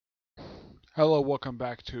Hello, welcome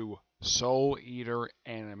back to Soul Eater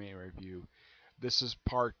Anime Review. This is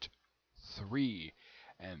part 3,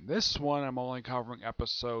 and this one I'm only covering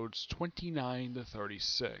episodes 29 to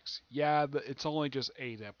 36. Yeah, it's only just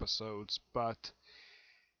 8 episodes, but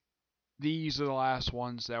these are the last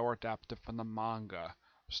ones that were adapted from the manga.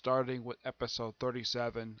 Starting with episode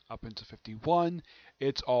 37 up into 51,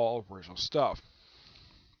 it's all original stuff.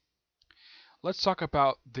 Let's talk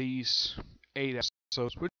about these 8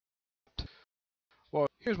 episodes. Well,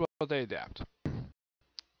 here's what they adapt.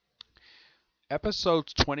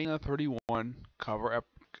 Episodes 20 and 31 cover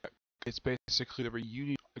it's basically the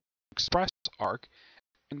reunion express arc,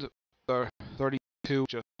 and the 32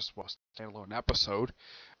 just was a standalone episode,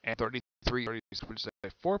 and 33, which is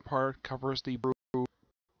a four-part, covers the BREW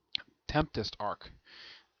Tempest arc.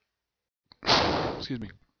 Excuse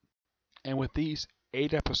me. And with these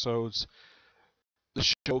 8 episodes,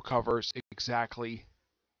 the show covers exactly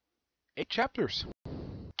 8 chapters.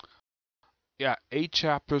 Yeah, 8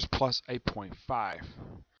 chapters plus 8.5.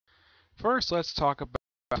 First, let's talk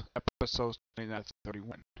about episodes 29 to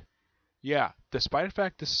 31. Yeah, despite the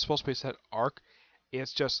fact this is supposed to be a set arc,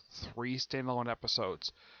 it's just 3 standalone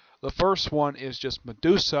episodes. The first one is just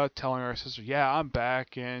Medusa telling her sister, yeah, I'm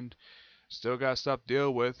back and still got stuff to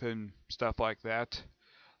deal with and stuff like that.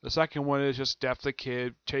 The second one is just Death the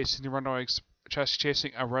Kid chasing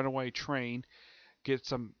a runaway train, gets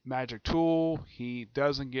some magic tool, he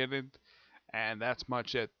doesn't get it, and that's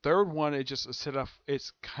much it. Third one is just a setup,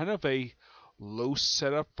 it's kind of a loose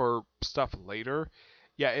setup for stuff later.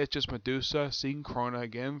 Yeah, it's just Medusa seeing Krona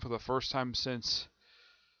again for the first time since,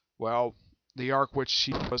 well, the arc which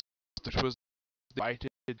was invited.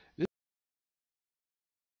 This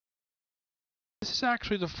is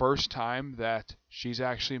actually the first time that she's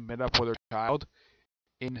actually met up with her child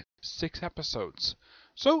in 6 episodes.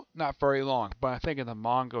 So, not very long, but I think in the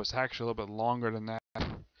manga it's actually a little bit longer than that.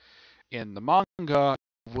 In the manga,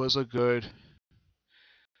 it was a good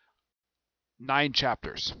 9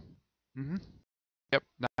 chapters. Yep,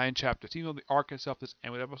 9 chapters. Even though the arc itself is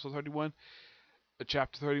ended with episode 31,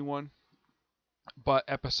 chapter 31, but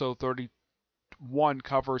episode 31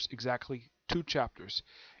 covers exactly 2 chapters.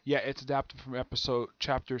 Yeah, it's adapted from episode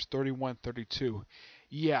chapters 31, 32.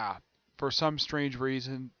 Yeah, for some strange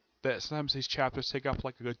reason, that sometimes these chapters take up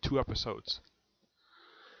like a good 2 episodes.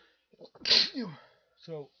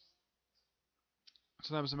 So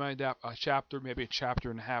sometimes I might adapt a chapter, maybe a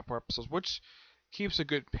chapter and a half per episodes, which keeps a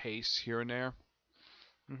good pace here and there.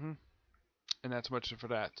 And that's much for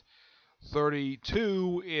that.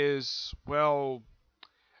 32 is, well,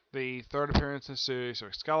 the third appearance in the series of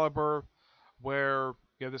Excalibur, where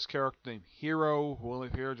you have this character named Hero who only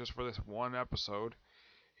appeared just for this one episode.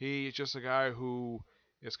 He's just a guy who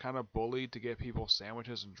is kind of bullied to get people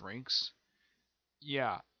sandwiches and drinks.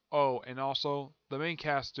 Yeah. Oh, and also the main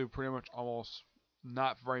cast do pretty much almost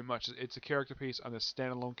not very much. It's a character piece on a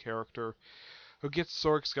standalone character who gets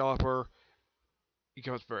Sword Excalibur. He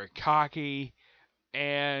becomes very cocky,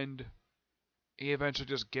 and he eventually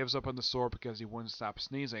just gives up on the sword because he wouldn't stop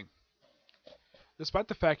sneezing. Despite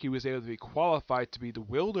the fact he was able to be qualified to be the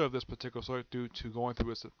wielder of this particular sword due to going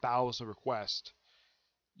through his 1,000 requests.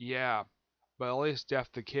 Yeah, but at least Death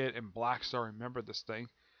the Kid and Blackstar remember this thing.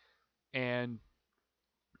 And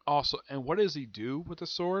also, and what does he do with the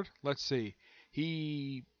sword? Let's see.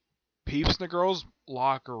 He peeps in the girls'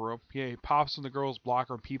 locker room. Yeah, he pops in the girls'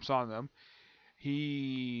 locker and peeps on them.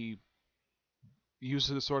 He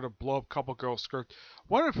uses the sword to blow up a couple girls' skirts.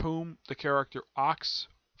 One of whom, the character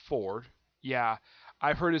Oxford. Yeah,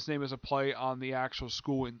 I've heard his name as a play on the actual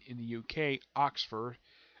school in the UK, Oxford,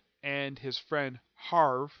 and his friend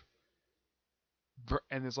Harv,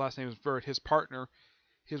 and his last name is Vert. His partner,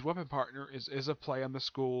 his weapon partner, is a play on the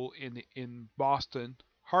school in Boston,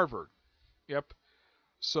 Harvard. Yep.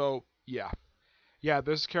 So yeah.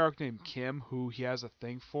 There's a character named Kim who he has a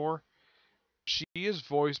thing for. She is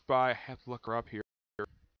voiced by. I have to look her up here.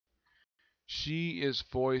 She is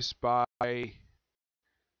voiced by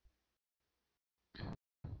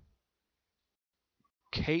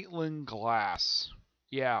Caitlin Glass.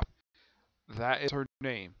 Yeah, that is her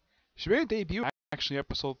name. She made a debut actually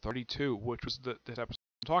episode 32, which was this episode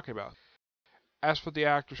I'm talking about. As for the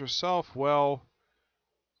actress herself, well,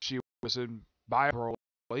 she was in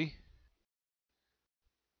BREW,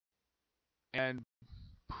 and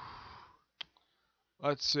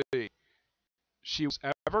let's see, she was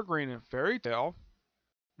Evergreen in Fairy Tail,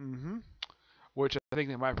 which I think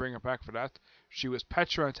they might bring her back for that. She was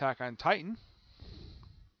Petra in Attack on Titan.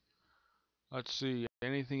 Let's see,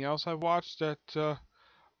 anything else I've watched that,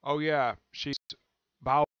 oh yeah, she's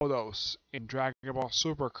Baldos in Dragon Ball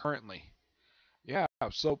Super currently. Yeah,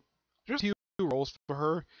 so just a few roles for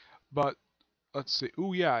her, but let's see.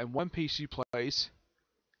 Oh yeah, in One Piece she plays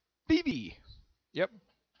BB. Yep,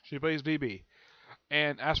 she plays BB.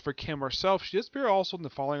 And as for Kim herself, she does appear also in the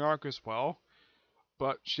following arc as well,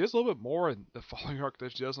 but she does a little bit more in the following arc than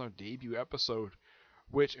she does in her debut episode.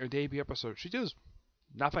 Which in her debut episode she does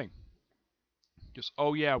nothing. Just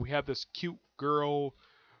oh yeah, we have this cute girl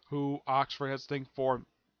who Oxford has a thing for.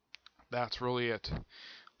 That's really it.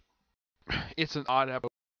 It's an odd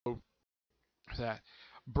episode that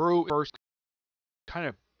BREW first kind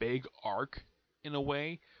of big arc in a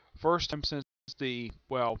way. First time since the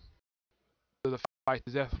fight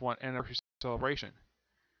to death one anniversary celebration.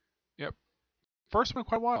 Yep. First one in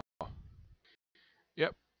quite a while.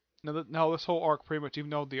 Yep. Now this whole arc pretty much, even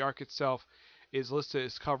though the arc itself is listed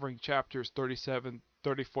as covering chapters 37,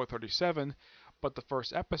 34, 37, but the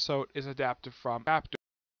first episode is adapted from chapter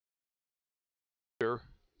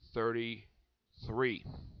 33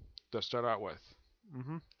 to start out with.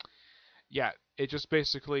 Yeah, it just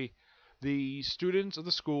basically the students of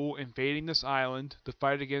the school invading this island to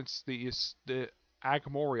fight against the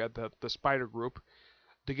Agamoria, the spider group,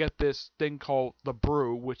 to get this thing called the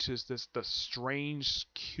BREW, which is the strange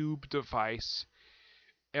cube device.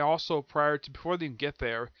 And also before they even get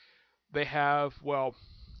there, they have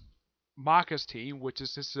Maka's team, which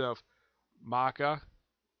consists of Maka,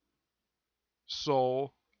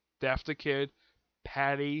 Soul, Death the Kid,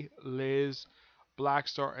 Patty, Liz,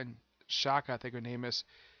 Blackstar, and Shaka, I think her name is.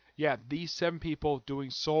 Yeah, these 7 people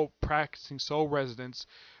practicing soul resonance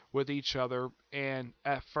with each other, and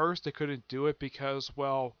at first they couldn't do it because,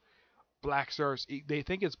 they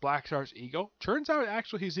think it's Blackstar's ego. Turns out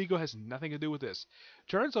actually his ego has nothing to do with this.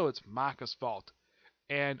 Turns out it's Maka's fault.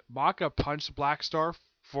 And Maka punched Blackstar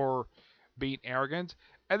for being arrogant,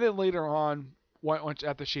 and then later on, once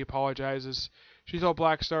after she apologizes, she told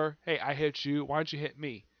Blackstar, "Hey, I hit you. Why don't you hit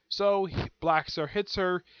me?" So Blackstar hits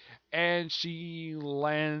her, and she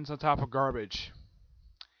lands on top of garbage.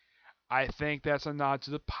 I think that's a nod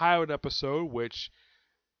to the pilot episode, which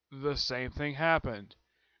the same thing happened.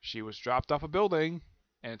 She was dropped off a building,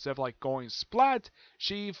 and instead of going splat,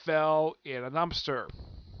 she fell in a dumpster.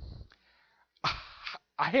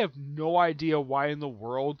 I have no idea why in the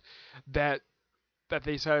world that they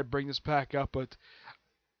decided to bring this back up, but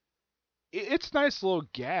it's a nice little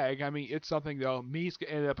gag. I mean, it's something though. Me's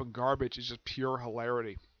gonna end up in garbage is just pure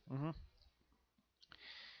hilarity.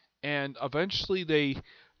 And eventually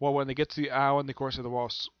when they get to the island, of course, they're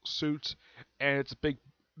all suits, and it's a big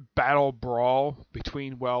battle brawl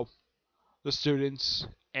between the students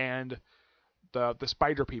and the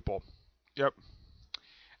spider people. Yep.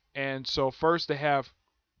 And so first they have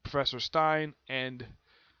Professor Stein, and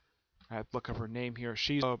I have to look up her name here.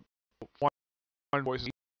 She's one voice.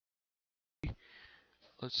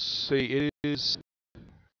 Let's see, it is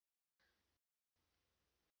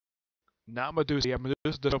not Medusa. Yeah,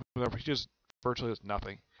 Medusa does open up. She just virtually does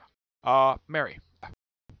nothing. Marie.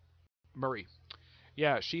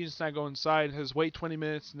 Yeah, she's not going inside. Has wait 20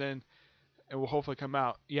 minutes, and then it will hopefully come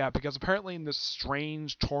out. Yeah, because apparently in this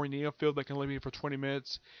strange tornado field that can only be for 20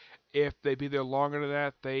 minutes, if they be there longer than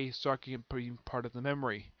that, they start being part of the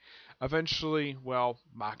memory. Eventually,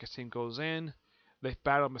 Maka's team goes in. They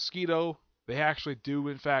battle Mosquito. They actually do,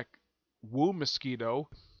 in fact, wound Mosquito,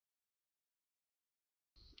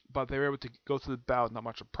 but they were able to go through the battle not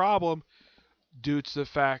much of a problem due to the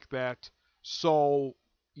fact that Soul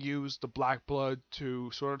used the black blood to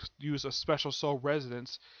sort of use a special soul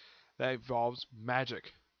resonance that involves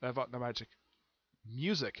magic.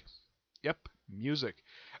 Music. Yep, music.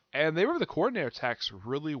 And they were able to coordinate attacks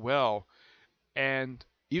really well. And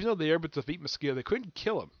even though they were able to defeat Mosquito, they couldn't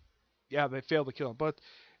kill him. Yeah, they failed to kill him. But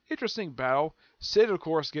interesting battle. Sid, of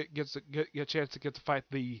course, gets a chance to get to fight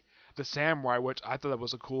the samurai, which I thought that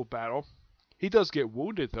was a cool battle. He does get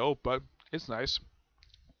wounded though, but it's nice.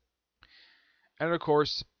 And of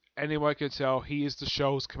course, anyone can tell he is the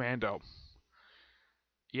show's commando.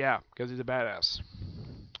 Yeah, because he's a badass.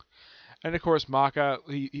 And of course, Maka,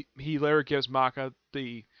 he later gives Maka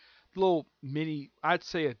the little mini, I'd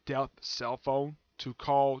say a Death cell phone to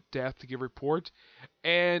call Death to give a report.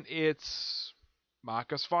 And it's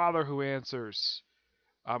Maka's father who answers.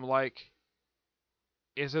 I'm like,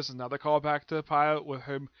 is this another callback to the pilot with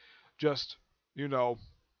him just,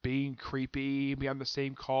 being creepy, be on the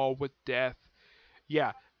same call with Death?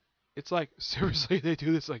 Yeah, it's like, seriously, they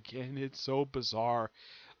do this again. It's so bizarre,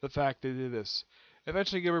 the fact they did this.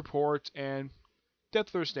 Eventually get a report, and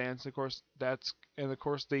Death understands. Of course,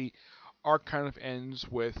 the arc kind of ends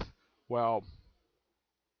with,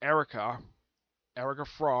 Erica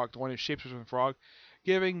Frog, the one who shapes into Frog,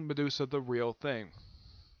 giving Medusa the real thing.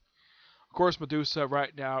 Of course, Medusa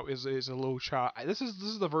right now is a little child. This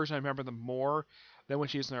is the version I remember the more than when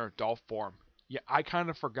she's in her adult form. Yeah, I kind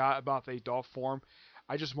of forgot about the adult form.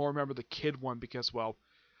 I just more remember the kid one because, well,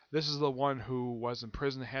 this is the one who was in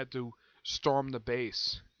prison and had to storm the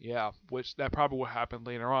base. Yeah, which that probably will happen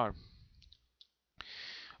later on.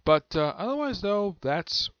 But otherwise, though,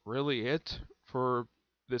 that's really it for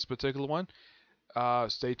this particular one.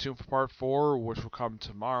 Stay tuned for part 4, which will come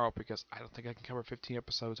tomorrow because I don't think I can cover 15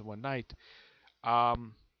 episodes in one night.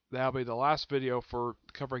 That'll be the last video for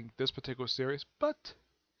covering this particular series, but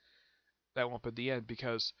that won't be the end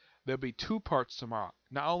because there'll be 2 parts tomorrow.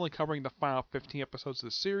 Not only covering the final 15 episodes of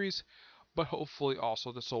the series, but hopefully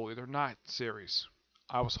also the Soul Eater Night series.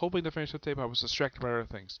 I was hoping to finish the tape, I was distracted by other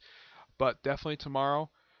things. But definitely tomorrow.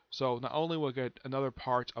 So not only will we get another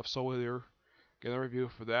part of Soul Eater, get a review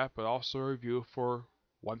for that, but also a review for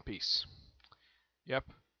One Piece. Yep.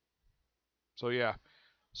 So yeah.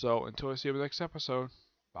 So until I see you in the next episode,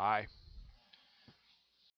 bye.